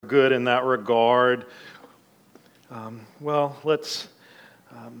good in that regard. Let's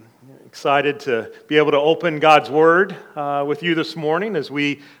excited to be able to open God's Word with you this morning as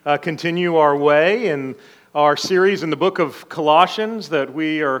we continue our way in our series in the book of Colossians that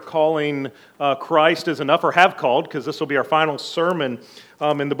we are calling Christ is Enough, or have called, because this will be our final sermon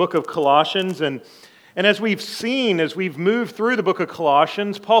in the book of Colossians. And as we've seen, as we've moved through the book of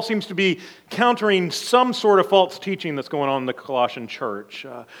Colossians, Paul seems to be countering some sort of false teaching that's going on in the Colossian church.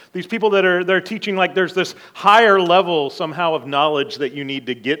 These people they're teaching like there's this higher level somehow of knowledge that you need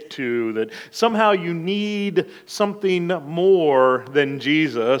to get to, that somehow you need something more than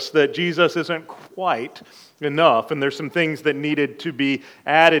Jesus, that Jesus isn't quite enough, and there's some things that needed to be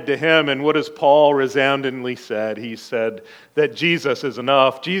added to him. And what has Paul resoundingly said? He said that Jesus is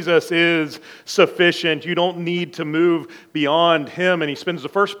enough. Jesus is sufficient. You don't need to move beyond him. And he spends the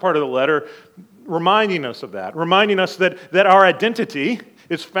first part of the letter reminding us of that, reminding us that our identity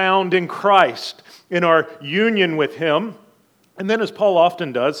is found in Christ, in our union with him. And then, as Paul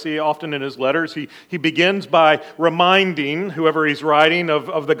often does, often in his letters, he begins by reminding whoever he's writing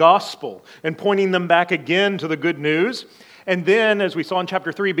of the gospel and pointing them back again to the good news. And then, as we saw in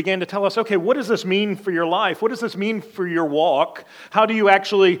chapter 3, he began to tell us, okay, what does this mean for your life? What does this mean for your walk? How do you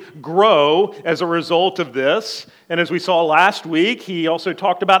actually grow as a result of this? And as we saw last week, he also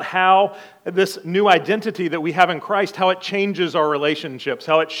talked about how this new identity that we have in Christ, how it changes our relationships,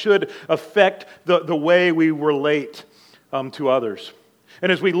 how it should affect the way we relate to others.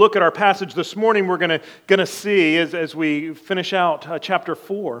 And as we look at our passage this morning, we're going to see, as we finish out chapter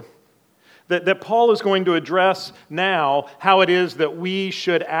 4, that Paul is going to address now how it is that we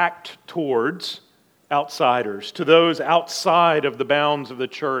should act towards outsiders, to those outside of the bounds of the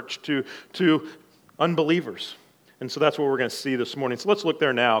church, to unbelievers. And so that's what we're going to see this morning. So let's look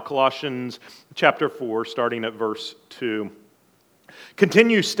there now. Colossians chapter 4, starting at verse 2.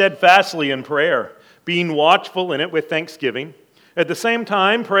 Continue steadfastly in prayer, being watchful in it with thanksgiving. At the same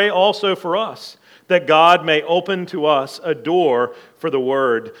time, pray also for us, that God may open to us a door for the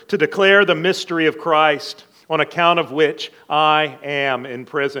word, to declare the mystery of Christ, on account of which I am in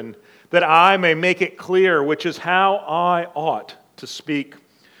prison, that I may make it clear which is how I ought to speak.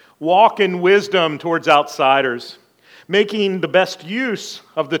 Walk in wisdom towards outsiders, making the best use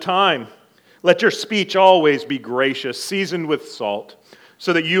of the time. Let your speech always be gracious, seasoned with salt,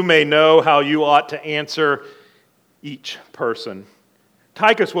 so that you may know how you ought to answer each person.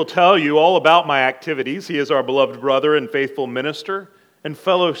 Tychus will tell you all about my activities. He is our beloved brother and faithful minister and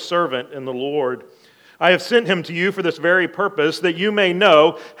fellow servant in the Lord. I have sent him to you for this very purpose, that you may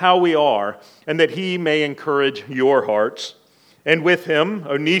know how we are, and that he may encourage your hearts. And with him,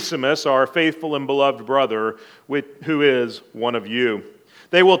 Onesimus, our faithful and beloved brother, who is one of you.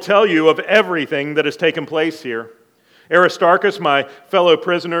 They will tell you of everything that has taken place here. Aristarchus, my fellow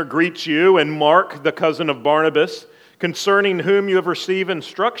prisoner, greets you, and Mark, the cousin of Barnabas, concerning whom you have received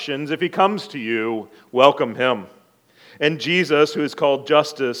instructions. If he comes to you, welcome him. And Jesus, who is called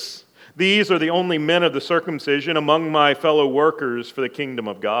Justus. These are the only men of the circumcision among my fellow workers for the kingdom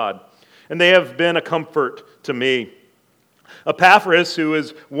of God, and they have been a comfort to me. Epaphras, who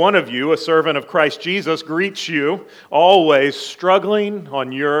is one of you, a servant of Christ Jesus, greets you, always struggling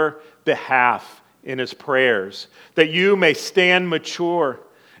on your behalf in his prayers, that you may stand mature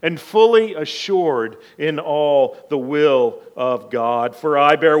and fully assured in all the will of God. For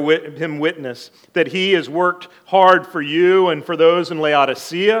I bear him witness that he has worked hard for you and for those in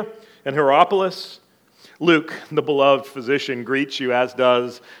Laodicea and Hierapolis. Luke, the beloved physician, greets you, as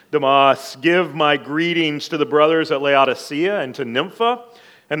does Demas. Give my greetings to the brothers at Laodicea and to Nympha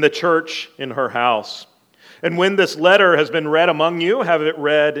and the church in her house. And when this letter has been read among you, have it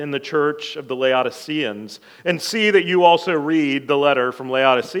read in the church of the Laodiceans. And see that you also read the letter from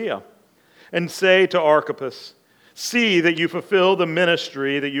Laodicea. And say to Archippus, see that you fulfill the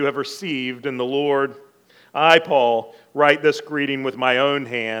ministry that you have received in the Lord. I, Paul, write this greeting with my own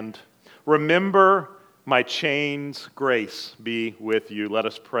hand. Remember my chains. Grace be with you. Let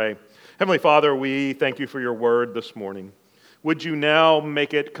us pray. Heavenly Father, we thank you for your word this morning. Would you now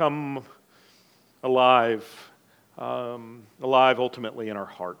make it come alive ultimately in our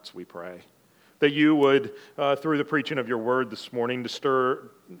hearts, we pray. That you would, through the preaching of your word this morning, to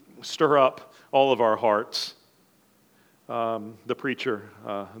stir up all of our hearts, the preacher,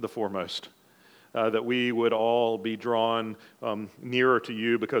 the foremost, that we would all be drawn nearer to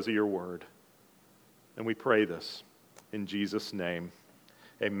you because of your word. And we pray this in Jesus' name.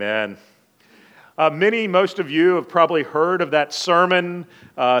 Amen. Most of you have probably heard of that sermon,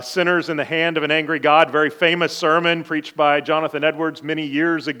 Sinners in the Hand of an Angry God, very famous sermon preached by Jonathan Edwards many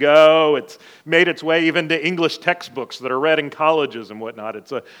years ago. It's made its way even to English textbooks that are read in colleges and whatnot.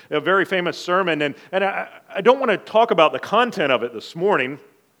 It's a very famous sermon, and I don't want to talk about the content of it this morning,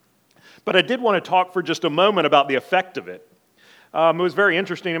 but I did want to talk for just a moment about the effect of it. It was very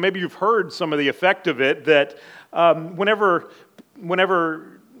interesting, and maybe you've heard some of the effect of it, that whenever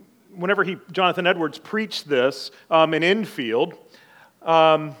Jonathan Edwards preached this in Enfield,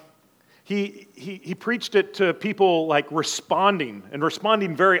 he preached it to people like responding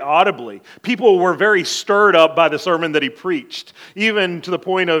very audibly. People were very stirred up by the sermon that he preached, even to the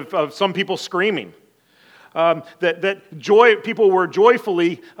point of some people screaming. People were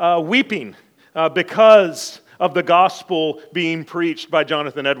joyfully weeping because of the gospel being preached by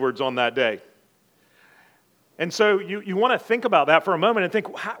Jonathan Edwards on that day. And so you want to think about that for a moment and think,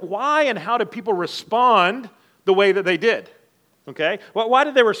 why and how did people respond the way that they did? Okay? Well, why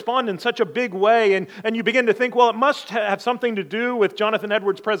did they respond in such a big way? And you begin to think, well, it must have something to do with Jonathan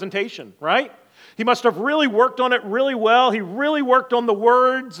Edwards' presentation, right? He must have really worked on it really well. He really worked on the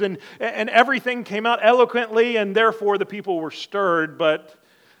words, and everything came out eloquently, and therefore the people were stirred, but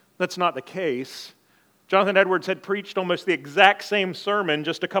that's not the case. Jonathan Edwards had preached almost the exact same sermon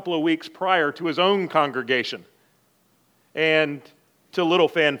just a couple of weeks prior to his own congregation, and to little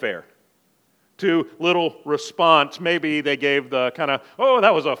fanfare, to little response. Maybe they gave the kind of, "Oh,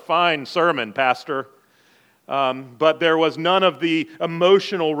 that was a fine sermon, Pastor." But there was none of the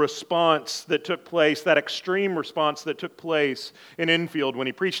emotional response that took place, that extreme response that took place in Enfield when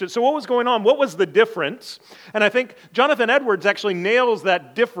he preached it. So what was going on? What was the difference? And I think Jonathan Edwards actually nails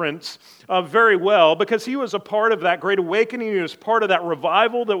that difference very well, because he was a part of that Great Awakening. He was part of that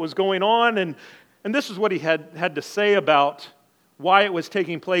revival that was going on. And this is what he had to say about why it was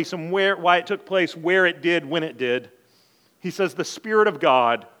taking place and why it took place, where it did, when it did. He says, "The Spirit of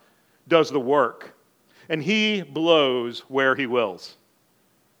God does the work, and He blows where He wills."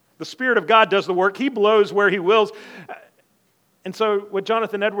 The Spirit of God does the work. He blows where He wills. And so what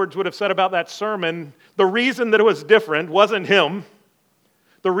Jonathan Edwards would have said about that sermon, the reason that it was different wasn't him.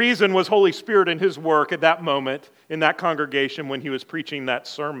 The reason was Holy Spirit and His work at that moment in that congregation when he was preaching that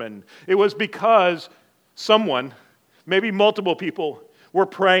sermon. It was because someone, maybe multiple people, were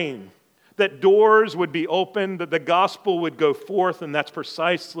praying that doors would be opened, that the gospel would go forth, and that's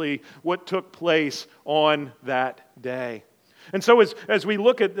precisely what took place on that day. And so as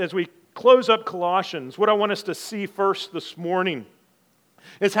we close up Colossians, what I want us to see first this morning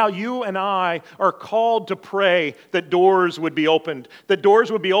is how you and I are called to pray that doors would be opened. That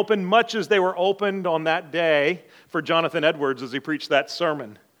doors would be opened much as they were opened on that day for Jonathan Edwards as he preached that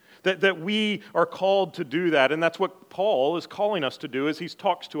sermon. That we are called to do that, and that's what Paul is calling us to do as he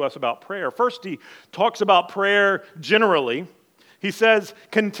talks to us about prayer. First, he talks about prayer generally. He says,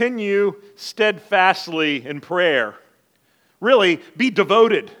 continue steadfastly in prayer. Really, be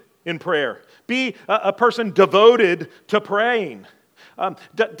devoted in prayer. Be a person devoted to praying. What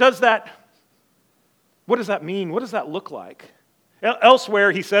does that mean? What does that look like?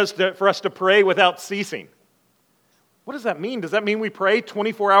 Elsewhere, he says for us to pray without ceasing. What does that mean? Does that mean we pray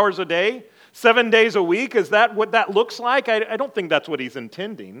 24 hours a day, 7 days a week? Is that what that looks like? I don't think that's what he's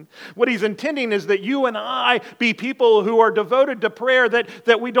intending. What he's intending is that you and I be people who are devoted to prayer,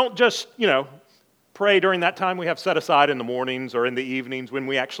 that we don't just, pray during that time we have set aside in the mornings or in the evenings when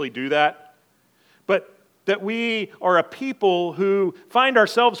we actually do that, but that we are a people who find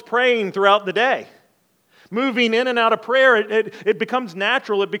ourselves praying throughout the day. Moving in and out of prayer, it becomes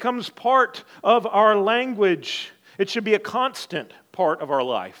natural. It becomes part of our language. It should be a constant part of our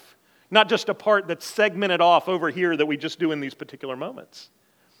life, not just a part that's segmented off over here that we just do in these particular moments.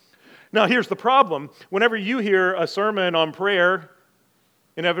 Now, here's the problem. Whenever you hear a sermon on prayer,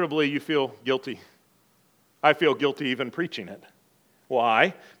 inevitably you feel guilty. I feel guilty even preaching it.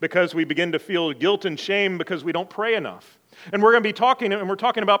 Why? Because we begin to feel guilt and shame because we don't pray enough. And we're going to be talking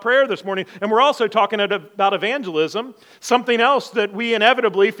about prayer this morning, and we're also talking about evangelism, something else that we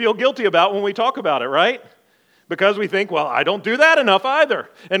inevitably feel guilty about when we talk about it, right? Because we think, well, I don't do that enough either.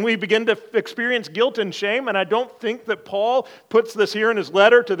 And we begin to experience guilt and shame, and I don't think that Paul puts this here in his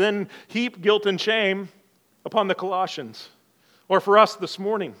letter to then heap guilt and shame upon the Colossians, or for us this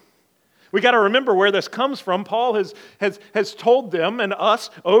morning. We got to remember where this comes from. Paul has told them and us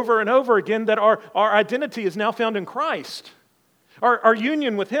over and over again that our identity is now found in Christ, our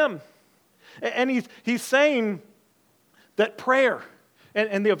union with Him. And he's saying that prayer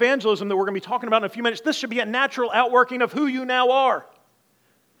and the evangelism that we're going to be talking about in a few minutes, this should be a natural outworking of who you now are.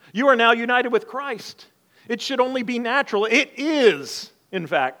 You are now united with Christ. It should only be natural. It is in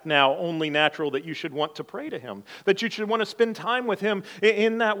fact, now only natural that you should want to pray to him, that you should want to spend time with him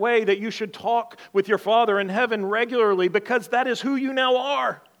in that way, that you should talk with your Father in heaven regularly because that is who you now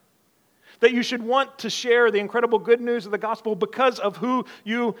are. That you should want to share the incredible good news of the gospel because of who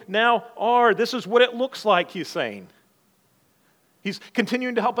you now are. This is what it looks like, he's saying. He's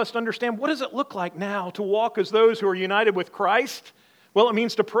continuing to help us to understand, what does it look like now to walk as those who are united with Christ? Well, it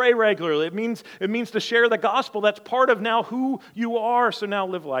means to pray regularly. It means to share the gospel. That's part of now who you are, so now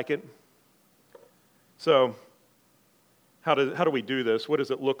live like it. So, how do we do this? What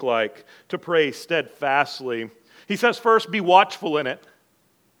does it look like to pray steadfastly? He says first, be watchful in it.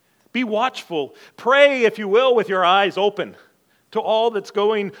 Be watchful. Pray, if you will, with your eyes open to all that's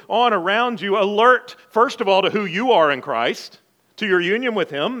going on around you. Alert, first of all, to who you are in Christ, to your union with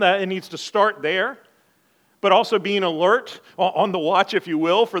him. That it needs to start there. But also being alert, on the watch, if you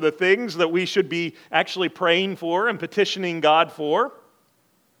will, for the things that we should be actually praying for and petitioning God for.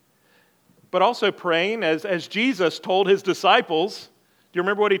 But also praying, as Jesus told his disciples, do you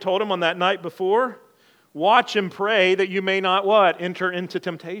remember what he told them on that night before? Watch and pray that you may not what? Enter into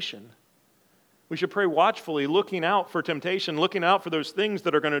temptation. We should pray watchfully, looking out for temptation, looking out for those things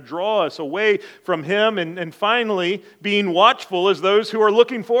that are going to draw us away from him, and finally, being watchful as those who are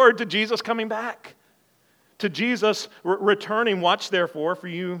looking forward to Jesus coming back. To Jesus returning. Watch therefore, for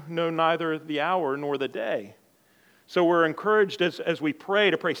you know neither the hour nor the day. So we're encouraged as we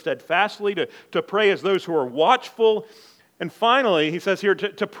pray to pray steadfastly, to pray as those who are watchful. And finally, he says here,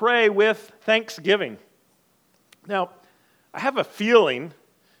 to pray with thanksgiving. Now, I have a feeling,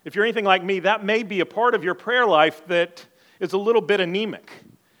 if you're anything like me, that may be a part of your prayer life that is a little bit anemic.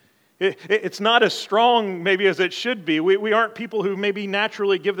 It's not as strong maybe as it should be. We aren't people who maybe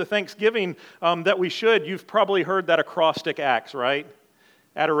naturally give the thanksgiving that we should. You've probably heard that acrostic acts, right?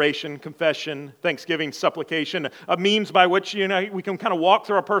 Adoration, confession, thanksgiving, supplication, a means by which we can kind of walk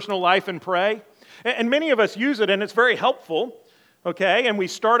through our personal life and pray. And many of us use it, and it's very helpful, okay? And we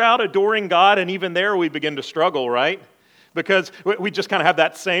start out adoring God, and even there we begin to struggle, right? Because we just kind of have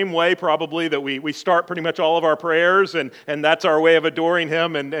that same way probably that we start pretty much all of our prayers and that's our way of adoring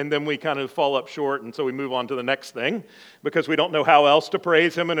him and then we kind of fall up short and so we move on to the next thing because we don't know how else to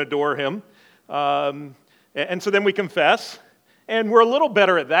praise him and adore him. And so then we confess and we're a little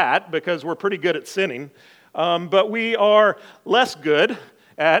better at that because we're pretty good at sinning. But we are less good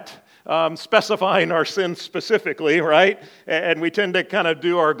at specifying our sins specifically, right? And we tend to kind of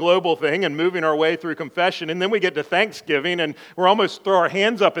do our global thing and moving our way through confession. And then we get to Thanksgiving and we're almost throw our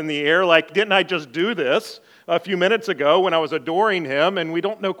hands up in the air like, didn't I just do this a few minutes ago when I was adoring him? And we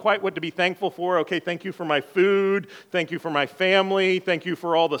don't know quite what to be thankful for. Okay, thank you for my food. Thank you for my family. Thank you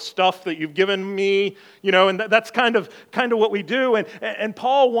for all the stuff that you've given me. And that's kind of what we do. And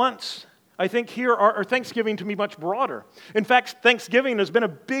Paul wants, I think here our thanksgiving to be much broader. In fact, thanksgiving has been a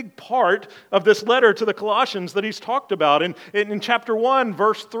big part of this letter to the Colossians that he's talked about. In chapter 1,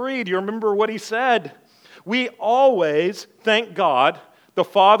 verse 3, do you remember what he said? We always thank God, the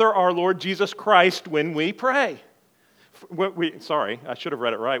Father, our Lord Jesus Christ, when we pray. Sorry, I should have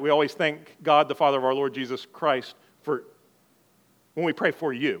read it right. We always thank God, the Father of our Lord Jesus Christ, when we pray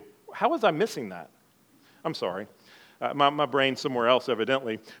for you. How was I missing that? I'm sorry. My brain's somewhere else,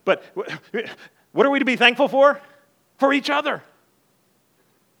 evidently. But what are we to be thankful for? For each other.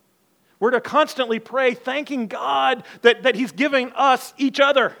 We're to constantly pray, thanking God that he's giving us each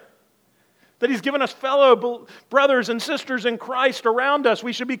other. That he's given us fellow brothers and sisters in Christ around us.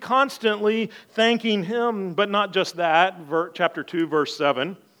 We should be constantly thanking him. But not just that. Chapter 2, verse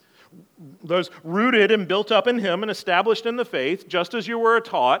 7. Those rooted and built up in him and established in the faith, just as you were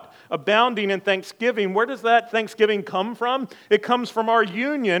taught, abounding in thanksgiving. Where does that thanksgiving come from? It comes from our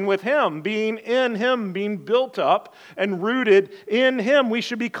union with him, being in him, being built up and rooted in him. We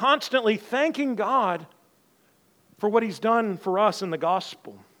should be constantly thanking God for what he's done for us in the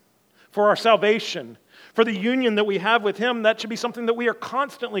gospel, for our salvation, for the union that we have with him. That should be something that we are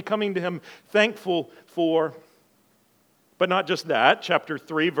constantly coming to him thankful for. But not just that, chapter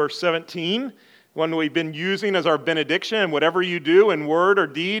 3, verse 17, one we've been using as our benediction, whatever you do in word or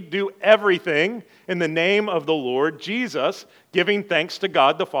deed, do everything in the name of the Lord Jesus, giving thanks to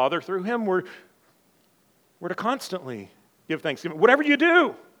God the Father through him. We're to constantly give thanksgiving. Whatever you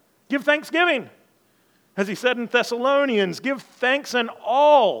do, give thanksgiving. As he said in Thessalonians, give thanks in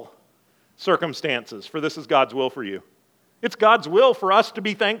all circumstances, for this is God's will for you. It's God's will for us to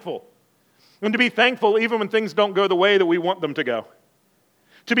be thankful. And to be thankful even when things don't go the way that we want them to go.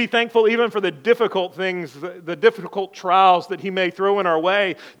 To be thankful even for the difficult things, the difficult trials that he may throw in our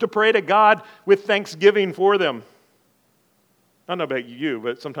way. To pray to God with thanksgiving for them. I don't know about you,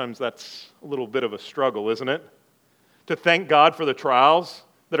 but sometimes that's a little bit of a struggle, isn't it? to thank God for the trials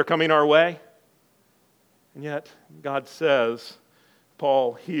that are coming our way. And yet, God says,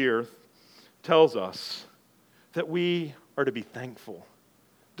 Paul here tells us that we are to be thankful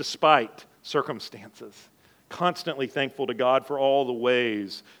despite circumstances, constantly thankful to God for all the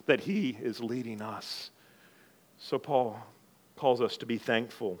ways that He is leading us. So Paul calls us to be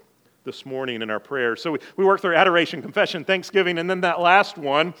thankful this morning in our prayers. So we work through adoration, confession, thanksgiving, and then that last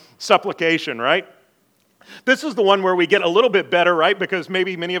one, supplication, right? This is the one where we get a little bit better, right? Because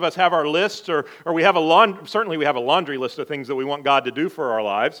maybe many of us have our lists, or we have certainly we have a laundry list of things that we want God to do for our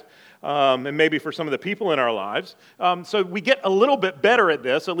lives, and maybe for some of the people in our lives. So we get a little bit better at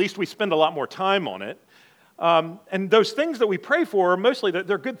this. At least we spend a lot more time on it. And those things that we pray for are mostly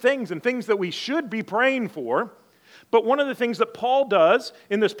they're good things and things that we should be praying for. But one of the things that Paul does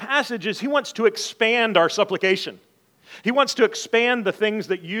in this passage is he wants to expand our supplication. He wants to expand the things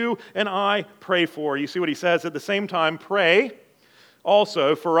that you and I pray for. You see what he says? At the same time, pray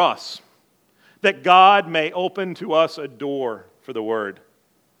also for us, that God may open to us a door for the word.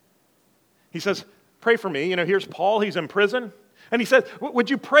 He says, pray for me. Here's Paul. He's in prison. And he says, would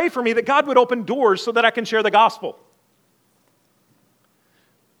you pray for me that God would open doors so that I can share the gospel?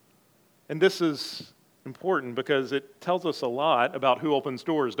 And this is important because it tells us a lot about who opens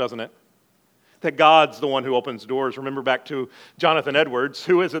doors, doesn't it? That God's the one who opens doors. Remember back to Jonathan Edwards.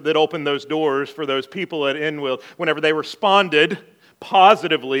 Who is it that opened those doors for those people at Inwood whenever they responded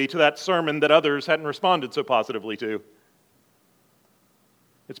positively to that sermon that others hadn't responded so positively to?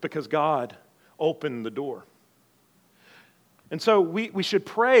 It's because God opened the door. And so we should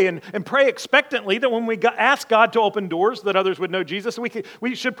pray and pray expectantly that when we ask God to open doors that others would know Jesus,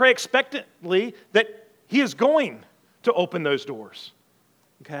 we should pray expectantly that He is going to open those doors.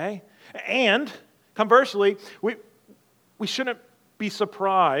 Okay? And conversely, we shouldn't be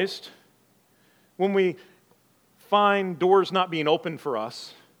surprised when we find doors not being opened for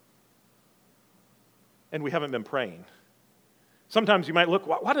us and we haven't been praying. Sometimes you might look,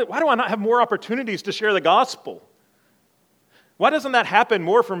 why do I not have more opportunities to share the gospel? Why doesn't that happen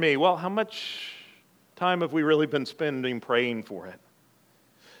more for me? Well, how much time have we really been spending praying for it?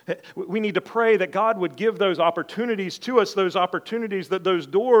 We need to pray that God would give those opportunities to us, those opportunities, that those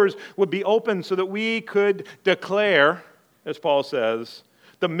doors would be open so that we could declare, as Paul says,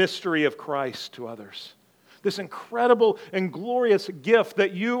 the mystery of Christ to others. This incredible and glorious gift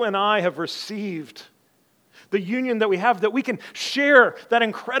that you and I have received. The union that we have, that we can share that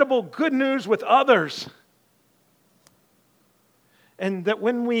incredible good news with others. And that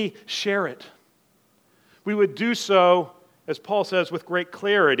when we share it, we would do so, as Paul says, with great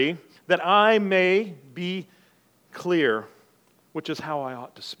clarity, that I may be clear, which is how I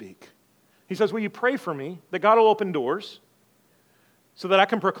ought to speak. He says, will you pray for me that God will open doors so that I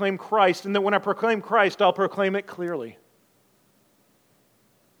can proclaim Christ, and that when I proclaim Christ, I'll proclaim it clearly?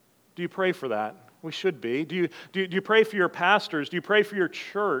 Do you pray for that? We should be. Do you pray for your pastors? Do you pray for your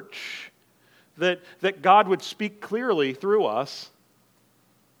church that God would speak clearly through us?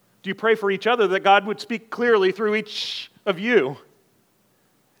 Do you pray for each other that God would speak clearly through each of you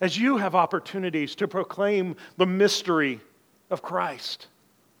as you have opportunities to proclaim the mystery of Christ?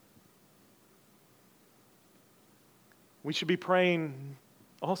 We should be praying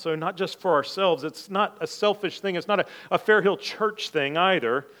also not just for ourselves. It's not a selfish thing. It's not a Fair Hill Church thing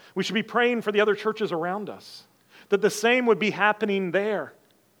either. We should be praying for the other churches around us, that the same would be happening there.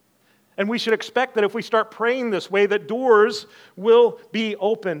 And we should expect that if we start praying this way, that doors will be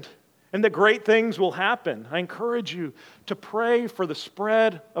opened and that great things will happen. I encourage you to pray for the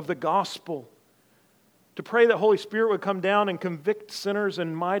spread of the gospel, to pray that Holy Spirit would come down and convict sinners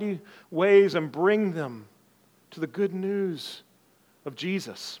in mighty ways and bring them to the good news of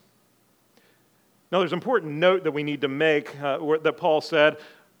Jesus. Now, there's an important note that we need to make that Paul said.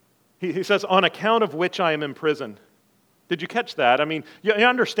 He says, on account of which I am in prison. Did you catch that? I mean, you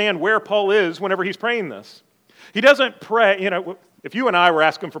understand where Paul is whenever he's praying this. He doesn't pray, if you and I were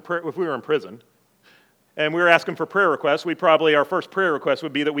asking for prayer, if we were in prison, and we were asking for prayer requests, our first prayer request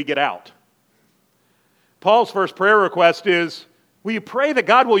would be that we get out. Paul's first prayer request is, will you pray that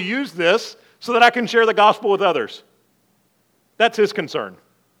God will use this so that I can share the gospel with others? That's his concern.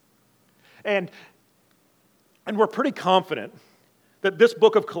 And we're pretty confident that this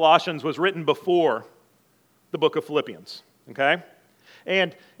book of Colossians was written before the book of Philippians, okay?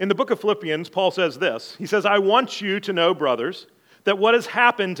 And in the book of Philippians, Paul says this. He says, I want you to know, brothers, that what has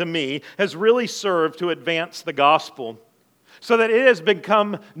happened to me has really served to advance the gospel, so that it has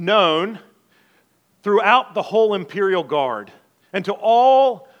become known throughout the whole imperial guard and to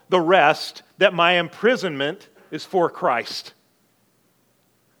all the rest that my imprisonment is for Christ.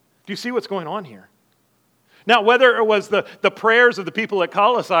 Do you see what's going on here? Now, whether it was the prayers of the people at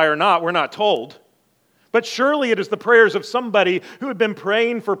Colossae or not, we're not told. But surely it is the prayers of somebody who had been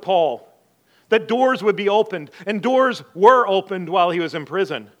praying for Paul, that doors would be opened, and doors were opened while he was in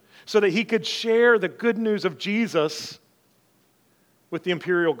prison, so that he could share the good news of Jesus with the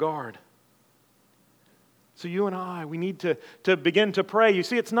imperial guard. So you and I, we need to begin to pray. You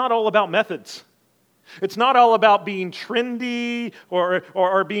see, it's not all about methods. It's not all about being trendy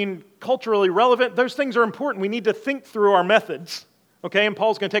or being culturally relevant. Those things are important. We need to think through our methods, okay? And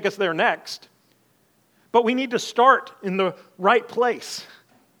Paul's going to take us there next. But we need to start in the right place.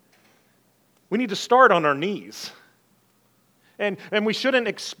 We need to start on our knees. And we shouldn't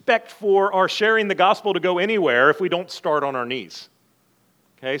expect for our sharing the gospel to go anywhere if we don't start on our knees.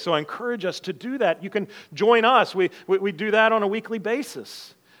 Okay, so I encourage us to do that. You can join us. We do that on a weekly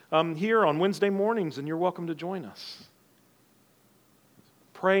basis here on Wednesday mornings, and you're welcome to join us.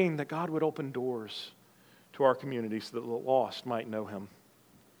 Praying that God would open doors to our community so that the lost might know Him.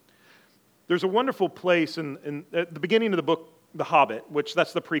 There's a wonderful place at the beginning of the book, The Hobbit, which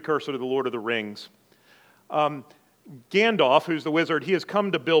that's the precursor to The Lord of the Rings. Gandalf, who's the wizard, he has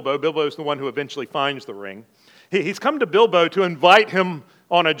come to Bilbo. Bilbo is the one who eventually finds the ring. He's come to Bilbo to invite him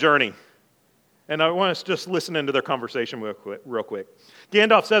on a journey. And I want us to just listen into their conversation real quick.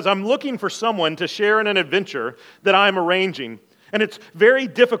 Gandalf says, "I'm looking for someone to share in an adventure that I'm arranging, and it's very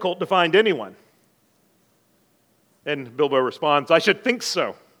difficult to find anyone." And Bilbo responds, "I should think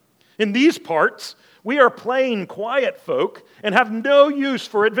so. In these parts, we are plain, quiet folk and have no use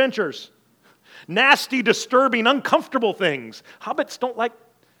for adventures. Nasty, disturbing, uncomfortable things. Hobbits don't like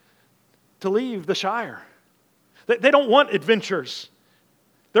to leave the Shire. They don't want adventures.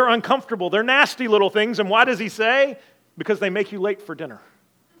 They're uncomfortable. They're nasty little things. And why does he say? Because they make you late for dinner.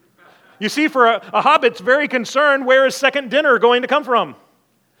 You see, for a hobbit's very concerned, where is second dinner going to come from?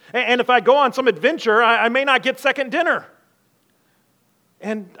 And if I go on some adventure, I may not get second dinner.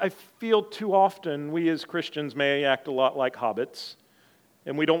 And I feel too often we as Christians may act a lot like hobbits,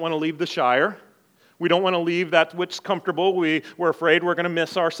 and we don't want to leave the Shire. We don't want to leave that which is comfortable. We're afraid we're going to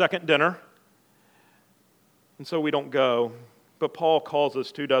miss our second dinner. And so we don't go. But Paul calls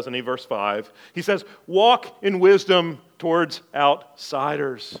us to, doesn't he? Verse 5. He says, walk in wisdom towards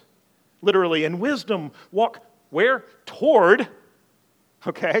outsiders. Literally, in wisdom, walk where? Toward,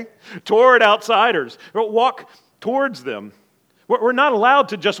 okay? Toward outsiders. Walk towards them. We're not allowed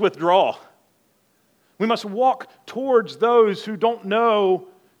to just withdraw. We must walk towards those who don't know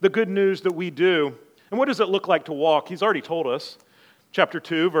the good news that we do. And what does it look like to walk? He's already told us. Chapter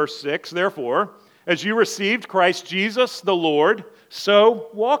 2, verse 6, therefore, as you received Christ Jesus the Lord, so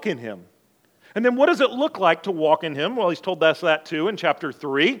walk in Him. And then what does it look like to walk in Him? Well, He's told us that too in chapter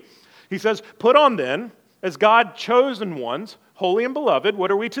 3. He says, put on then, as God chosen ones, holy and beloved, what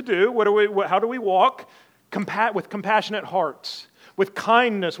are we to do? How do we walk? With compassionate hearts, with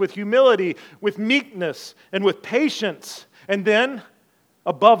kindness, with humility, with meekness, and with patience. And then,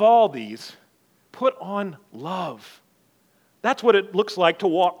 above all these, put on love. That's what it looks like to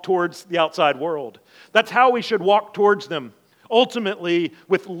walk towards the outside world. That's how we should walk towards them. Ultimately,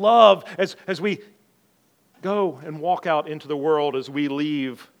 with love, as we go and walk out into the world, as we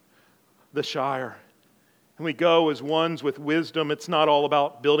leave the Shire. And we go as ones with wisdom. It's not all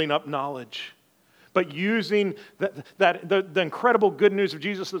about building up knowledge, but using the incredible good news of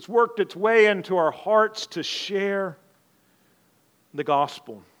Jesus that's worked its way into our hearts to share the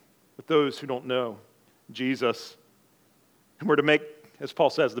gospel with those who don't know Jesus. And we're to make, as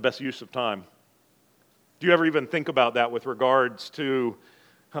Paul says, the best use of time. Do you ever even think about that with regards to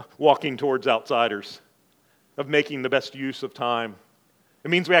walking towards outsiders, of making the best use of time?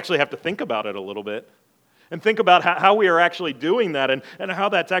 It means we actually have to think about it a little bit. And think about how we are actually doing that and how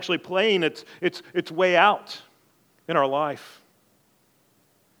that's actually playing its way out in our life.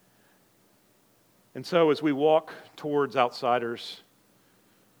 And so as we walk towards outsiders,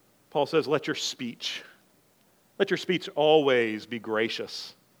 Paul says, let your speech always be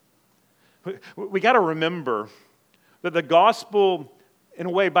gracious. We got to remember that the gospel, in a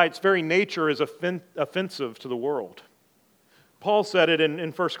way, by its very nature, is offensive to the world. Paul said it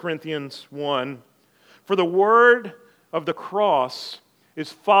in 1 Corinthians 1, for the word of the cross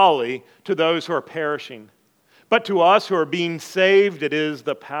is folly to those who are perishing, but to us who are being saved, it is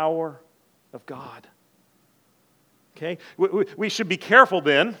the power of God. Okay? We should be careful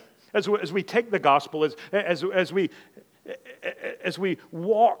then, as we take the gospel, as we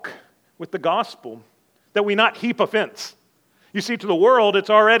walk with the gospel, that we not heap offense. You see, to the world, it's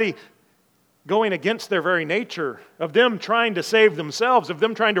already going against their very nature of them trying to save themselves, of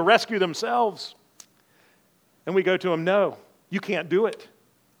them trying to rescue themselves. And we go to them, no, you can't do it.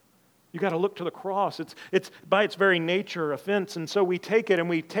 You got to look to the cross. It's by its very nature offense, and so we take it and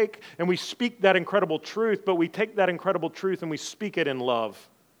we speak that incredible truth, but we take that incredible truth and we speak it in love.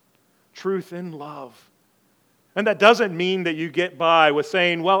 Truth in love. And that doesn't mean that you get by with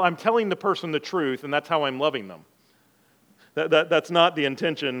saying, well, I'm telling the person the truth, and that's how I'm loving them. That's not the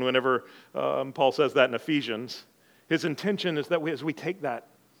intention whenever Paul says that in Ephesians. His intention is that as we take that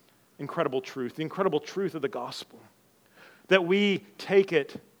incredible truth, the incredible truth of the gospel, that we take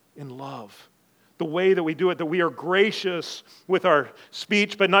it in love. The way that we do it, that we are gracious with our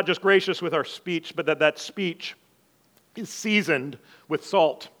speech, but not just gracious with our speech, but that speech is seasoned with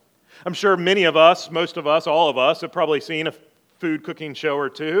salt. I'm sure many of us, most of us, all of us have probably seen a food cooking show or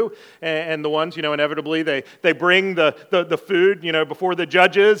two, and the ones, inevitably they bring the food, before the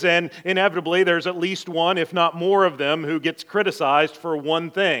judges, and inevitably there's at least one, if not more of them, who gets criticized for one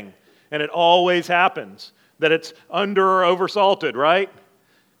thing, and it always happens, that it's under or over salted, right?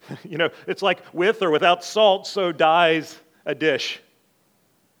 It's like with or without salt, so dies a dish.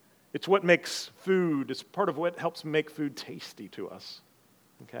 It's what makes food, it's part of what helps make food tasty to us,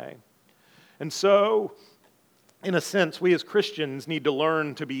 okay? And so, in a sense, we as Christians need to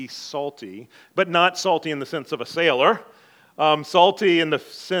learn to be salty, but not salty in the sense of a sailor, salty in the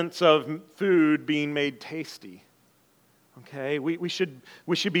sense of food being made tasty, okay? We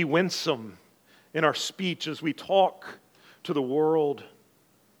should be winsome in our speech as we talk to the world.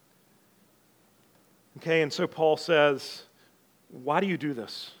 Okay, and so Paul says, why do you do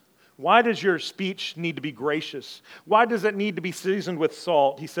this? Why does your speech need to be gracious? Why does it need to be seasoned with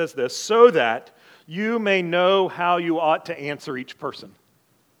salt? He says this, so that you may know how you ought to answer each person.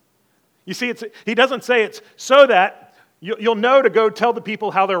 You see, he doesn't say it's so that you'll know to go tell the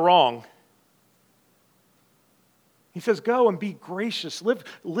people how they're wrong. He says, go and be gracious.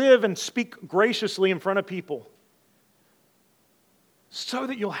 Live and speak graciously in front of people, so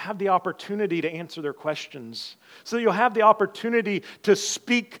that you'll have the opportunity to answer their questions, so that you'll have the opportunity to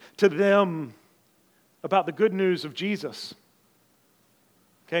speak to them about the good news of Jesus.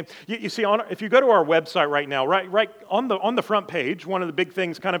 Okay, you see, if you go to our website right now, right on the front page, one of the big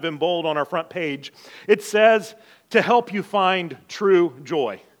things kind of in bold on our front page, it says to help you find true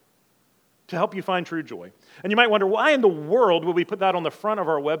joy. To help you find true joy. And you might wonder, why in the world would we put that on the front of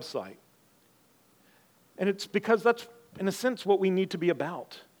our website? And it's because that's, in a sense, what we need to be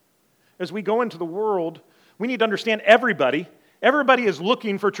about. As we go into the world, we need to understand everybody is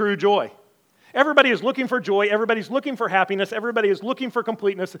looking for true joy. Everybody is looking for joy, everybody's looking for happiness, everybody is looking for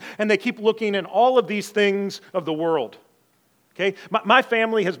completeness, and they keep looking in all of these things of the world. Okay? My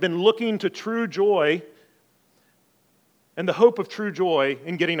family has been looking to true joy and the hope of true joy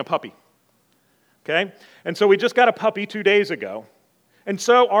in getting a puppy. Okay? And so we just got a puppy 2 days ago. And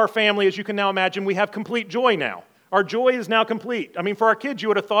so our family, as you can now imagine, we have complete joy now. Our joy is now complete. I mean, for our kids, you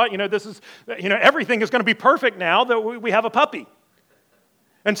would have thought, everything is going to be perfect now that we have a puppy.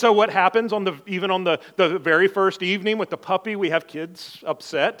 And so what happens even on the very first evening with the puppy, we have kids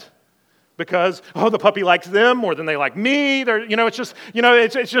upset because, the puppy likes them more than they like me. It's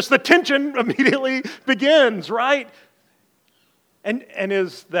just the tension immediately begins, right? And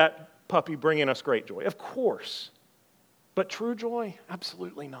is that puppy bringing us great joy? Of course. But true joy?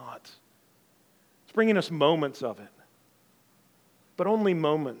 Absolutely not. It's bringing us moments of it, but only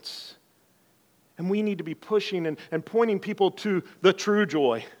moments. And we need to be pushing and pointing people to the true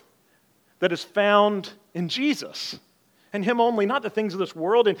joy that is found in Jesus and Him only, not the things of this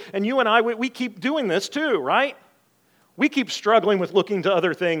world. And you and I, we keep doing this too, right? We keep struggling with looking to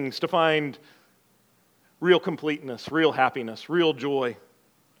other things to find real completeness, real happiness, real joy.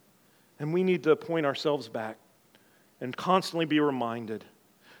 And we need to point ourselves back and constantly be reminded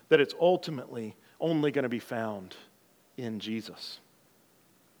that it's ultimately only going to be found in Jesus.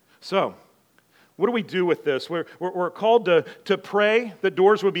 So, what do we do with this? We're called to pray that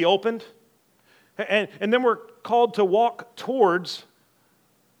doors would be opened, and then we're called to walk towards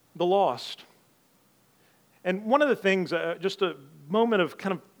the lost. And one of the things, just a moment of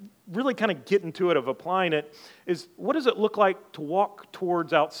really getting to it, of applying it, is what does it look like to walk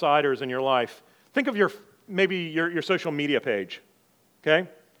towards outsiders in your life? Think of your social media page, okay?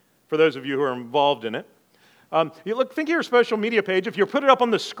 For those of you who are involved in it. Think of your social media page. If you put it up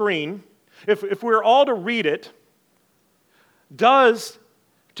on the screen, if we're all to read it, does,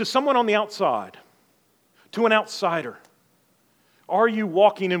 to someone on the outside, to an outsider, are you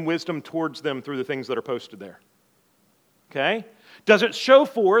walking in wisdom towards them through the things that are posted there? Okay? Does it show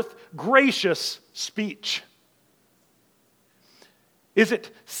forth gracious speech? Is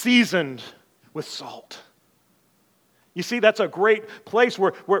it seasoned with salt? You see, that's a great place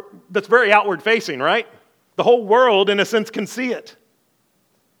where that's very outward facing, right? The whole world, in a sense, can see it.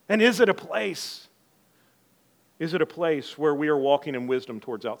 And is it a place? Is it a place where we are walking in wisdom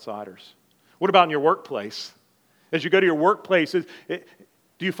towards outsiders? What about in your workplace? As you go to your workplace, do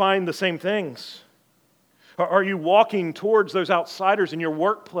you find the same things? Are you walking towards those outsiders in your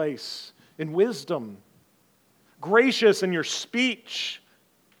workplace in wisdom? Gracious in your speech,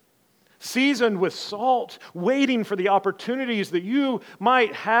 seasoned with salt, waiting for the opportunities that you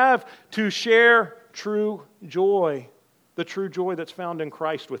might have to share true joy, the true joy that's found in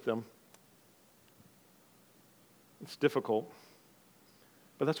Christ with them. It's difficult,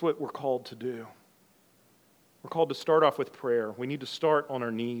 but that's what we're called to do. We're called to start off with prayer. We need to start on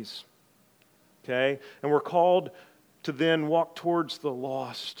our knees, okay? And we're called to then walk towards the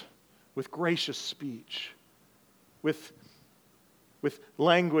lost with gracious speech, with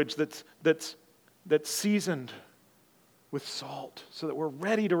language that's seasoned with salt, so that we're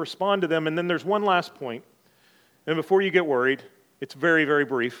ready to respond to them. And then there's one last point. And before you get worried, it's very, very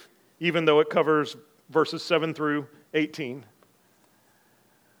brief, even though it covers verses 7 through 18.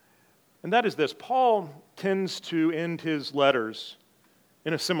 And that is this: Paul tends to end his letters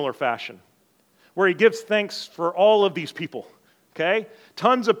in a similar fashion, where he gives thanks for all of these people, okay?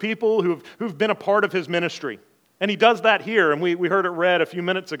 Tons of people who've been a part of his ministry. And he does that here, and we heard it read a few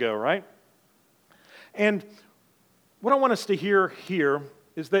minutes ago, right? And what I want us to hear here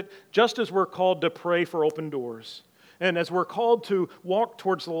is that just as we're called to pray for open doors, and as we're called to walk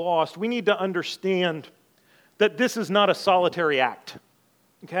towards the lost, we need to understand that this is not a solitary act,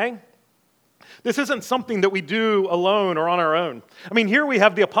 okay? This isn't something that we do alone or on our own. I mean, here we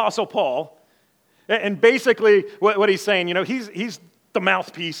have the Apostle Paul, and basically what he's saying, he's the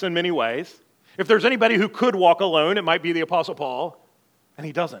mouthpiece in many ways. If there's anybody who could walk alone, it might be the Apostle Paul, and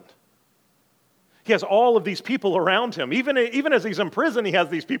he doesn't. He has all of these people around him. Even as he's in prison, he has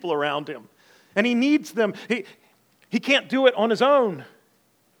these people around him. And he needs them. He can't do it on his own.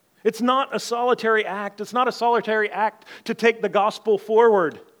 It's not a solitary act. It's not a solitary act to take the gospel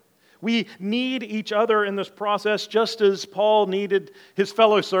forward. We need each other in this process, just as Paul needed his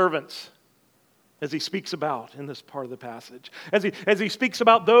fellow servants, as he speaks about in this part of the passage. As he speaks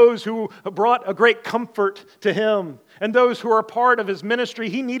about those who brought a great comfort to him and those who are a part of his ministry,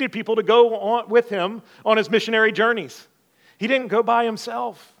 he needed people to go on with him on his missionary journeys. He didn't go by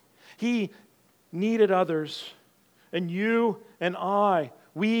himself. He needed others. And you and I,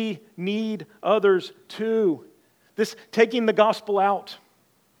 we need others too. This taking the gospel out,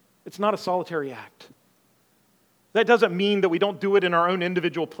 it's not a solitary act. That doesn't mean that we don't do it in our own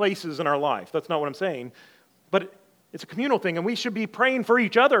individual places in our life. That's not what I'm saying. But it's a communal thing, and we should be praying for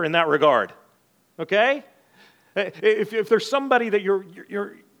each other in that regard. Okay? If there's somebody that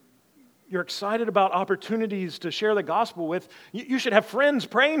you're excited about opportunities to share the gospel with, you should have friends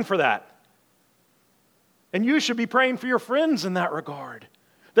praying for that. And you should be praying for your friends in that regard.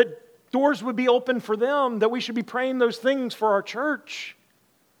 That doors would be open for them, that we should be praying those things for our church.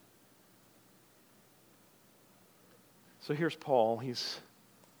 So here's Paul.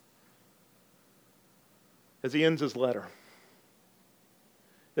 As he ends his letter,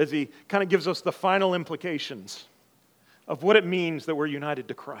 as he kind of gives us the final implications of what it means that we're united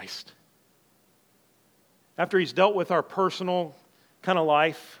to Christ. After he's dealt with our personal kind of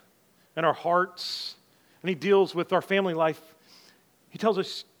life and our hearts, and he deals with our family life, he tells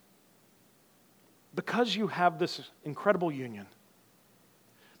us, because you have this incredible union,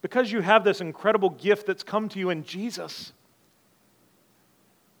 because you have this incredible gift that's come to you in Jesus,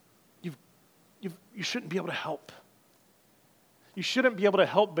 you shouldn't be able to help. You shouldn't be able to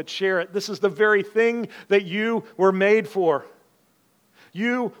help but share it. This is the very thing that you were made for.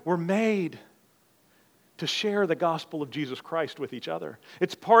 You were made to share the gospel of Jesus Christ with each other.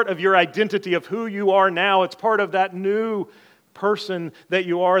 It's part of your identity of who you are now. It's part of that new person that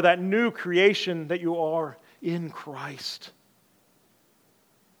you are, that new creation that you are in Christ.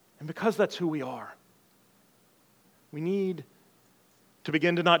 And because that's who we are, we need to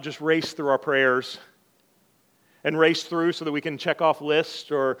begin to not just race through our prayers and race through so that we can check off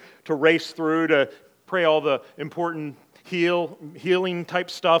lists, or to race through to pray all the important healing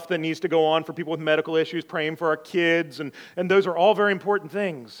type stuff that needs to go on for people with medical issues, praying for our kids, and those are all very important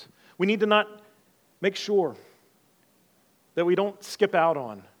things. We need to not make sure that we don't skip out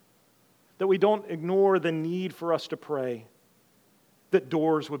on, that we don't ignore the need for us to pray, that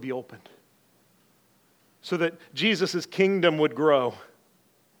doors would be opened, so that Jesus' kingdom would grow,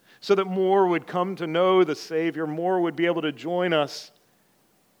 so that more would come to know the Savior, more would be able to join us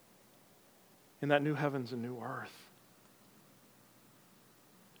in that new heavens and new earth.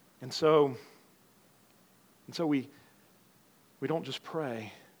 And so we don't just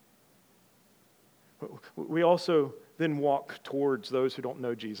pray. We also then walk towards those who don't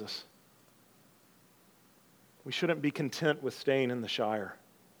know Jesus. We shouldn't be content with staying in the Shire.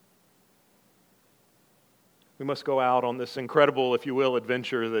 We must go out on this incredible, if you will,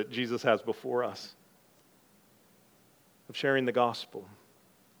 adventure that Jesus has before us of sharing the gospel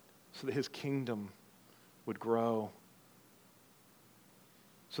so that his kingdom would grow,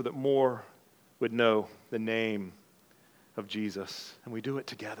 so that more would know the name of Jesus. And we do it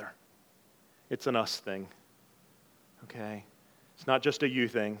together. It's an us thing, okay? It's not just a you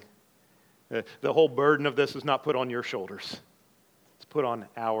thing. The whole burden of this is not put on your shoulders. It's put on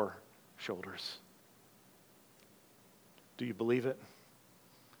our shoulders. Do you believe it?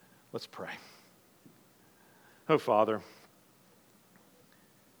 Let's pray. Oh, Father,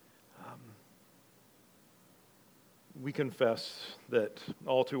 we confess that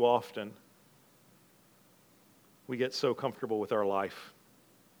all too often we get so comfortable with our life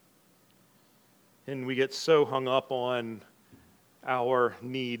and we get so hung up on our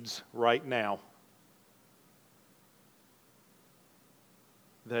needs right now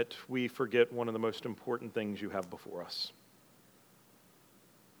that we forget one of the most important things you have before us.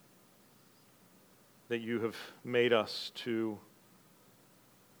 That you have made us to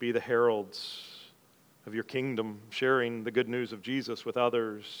be the heralds of your kingdom, sharing the good news of Jesus with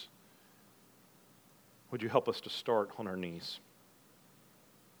others. Would you help us to start on our knees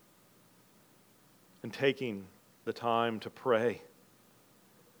and taking the time to pray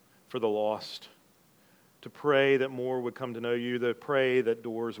for the lost, to pray that more would come to know you, to pray that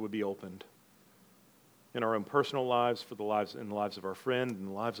doors would be opened in our own personal lives, in the lives of our friend, in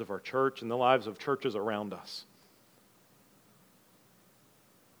the lives of our church, in the lives of churches around us,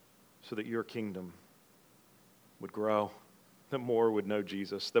 so that your kingdom would grow, that more would know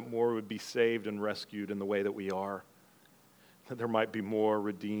Jesus, that more would be saved and rescued in the way that we are, that there might be more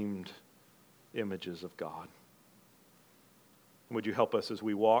redeemed images of God. Would you help us as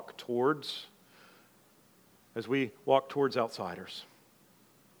we walk towards outsiders,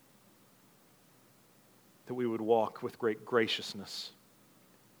 that we would walk with great graciousness,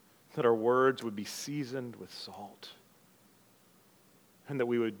 that our words would be seasoned with salt, and that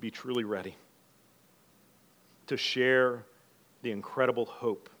we would be truly ready to share the incredible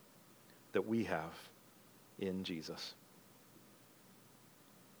hope that we have in Jesus.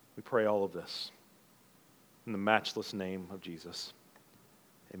 We pray all of this in the matchless name of Jesus.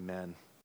 Amen.